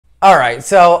All right,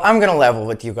 so I'm going to level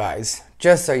with you guys,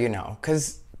 just so you know,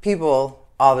 because people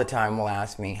all the time will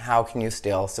ask me, how can you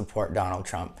still support Donald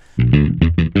Trump?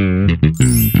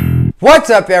 What's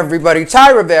up, everybody?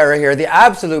 Rivera here, the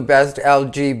absolute best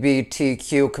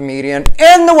LGBTQ comedian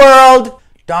in the world.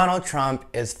 Donald Trump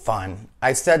is fun.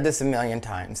 I've said this a million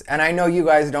times, and I know you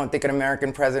guys don't think an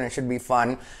American president should be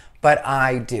fun, but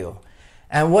I do.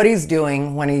 And what he's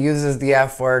doing when he uses the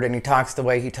F word and he talks the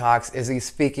way he talks is he's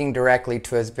speaking directly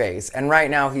to his base. And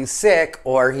right now he's sick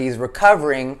or he's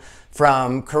recovering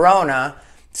from corona,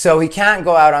 so he can't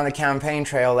go out on the campaign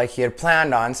trail like he had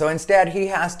planned on. So instead he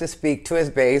has to speak to his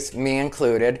base, me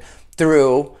included,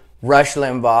 through Rush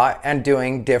Limbaugh and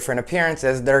doing different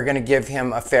appearances that are going to give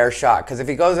him a fair shot. Because if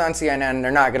he goes on CNN,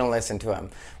 they're not going to listen to him.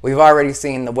 We've already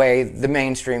seen the way the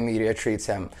mainstream media treats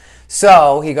him.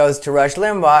 So he goes to Rush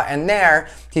Limbaugh, and there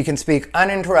he can speak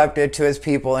uninterrupted to his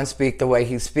people and speak the way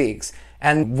he speaks.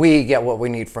 And we get what we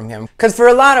need from him. Because for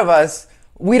a lot of us,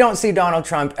 we don't see Donald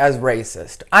Trump as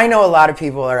racist. I know a lot of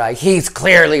people are like, he's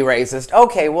clearly racist.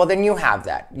 Okay, well then you have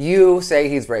that. You say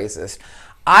he's racist.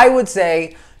 I would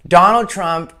say Donald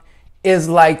Trump is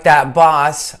like that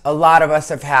boss a lot of us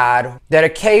have had that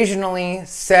occasionally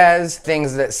says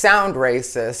things that sound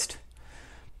racist,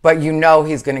 but you know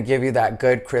he's going to give you that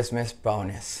good Christmas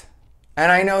bonus.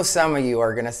 And I know some of you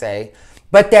are going to say,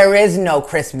 but there is no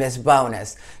Christmas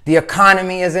bonus. The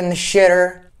economy is in the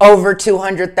shitter. Over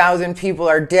 200,000 people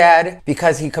are dead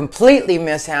because he completely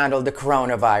mishandled the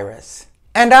coronavirus.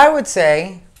 And I would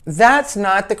say that's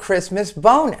not the Christmas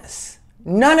bonus.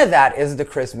 None of that is the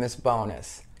Christmas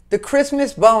bonus. The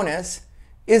Christmas bonus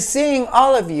is seeing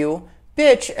all of you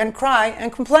bitch and cry and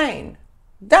complain.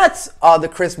 That's all the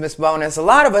Christmas bonus a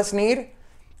lot of us need,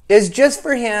 is just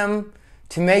for him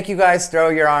to make you guys throw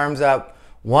your arms up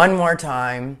one more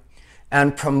time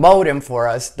and promote him for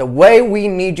us the way we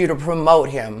need you to promote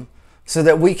him so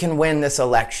that we can win this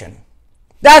election.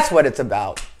 That's what it's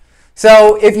about.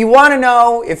 So if you want to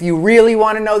know, if you really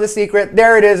want to know the secret,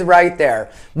 there it is right there.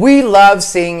 We love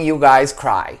seeing you guys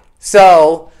cry.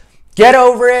 So get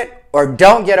over it or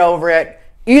don't get over it.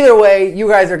 Either way, you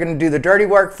guys are going to do the dirty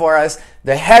work for us,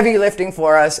 the heavy lifting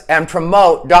for us, and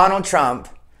promote Donald Trump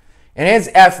in his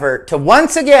effort to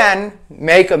once again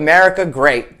make America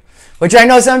great. Which I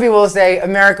know some people will say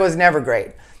America was never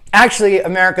great. Actually,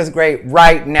 America's great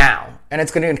right now. And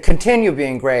it's going to continue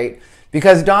being great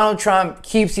because Donald Trump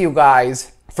keeps you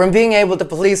guys from being able to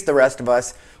police the rest of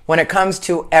us when it comes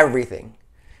to everything,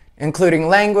 including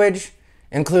language,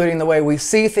 including the way we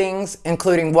see things,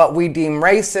 including what we deem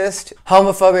racist,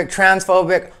 homophobic,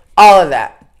 transphobic, all of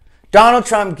that. Donald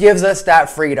Trump gives us that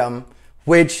freedom,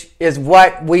 which is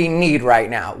what we need right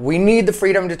now. We need the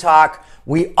freedom to talk.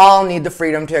 We all need the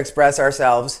freedom to express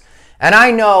ourselves. And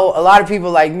I know a lot of people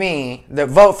like me that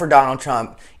vote for Donald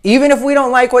Trump, even if we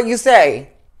don't like what you say,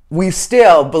 we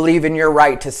still believe in your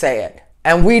right to say it.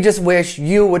 And we just wish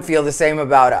you would feel the same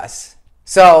about us.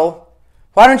 So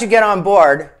why don't you get on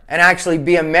board and actually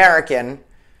be American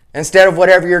instead of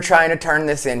whatever you're trying to turn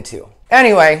this into?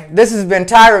 Anyway, this has been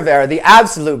Rivera, the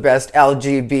absolute best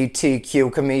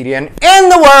LGBTQ comedian in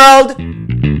the world.